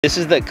This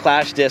is the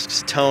Clash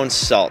Discs Tone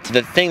Salt.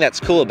 The thing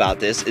that's cool about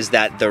this is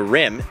that the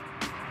rim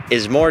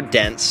is more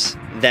dense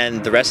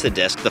than the rest of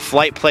the disc. The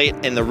flight plate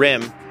and the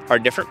rim are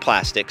different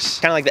plastics,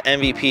 kind of like the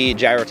MVP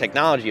gyro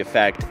technology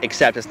effect,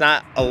 except it's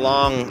not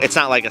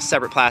like a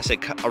separate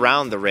plastic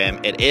around the rim.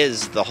 It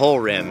is, the whole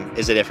rim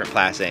is a different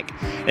plastic,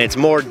 and it's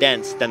more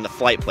dense than the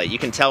flight plate. You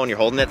can tell when you're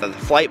holding it that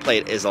the flight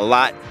plate is a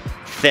lot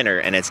thinner,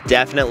 and it's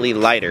definitely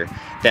lighter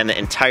than the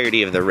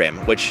entirety of the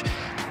rim, which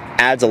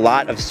adds a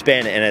lot of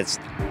spin, and it's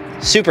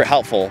super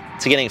helpful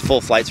to getting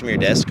full flights from your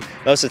disc.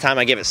 Most of the time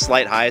I give it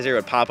slight hyzer, it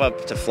would pop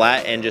up to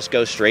flat and just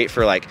go straight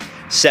for like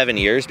 7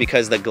 years,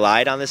 because the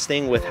glide on this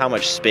thing with how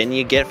much spin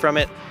you get from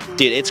it,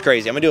 dude, it's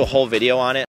crazy. I'm gonna do a whole video on it.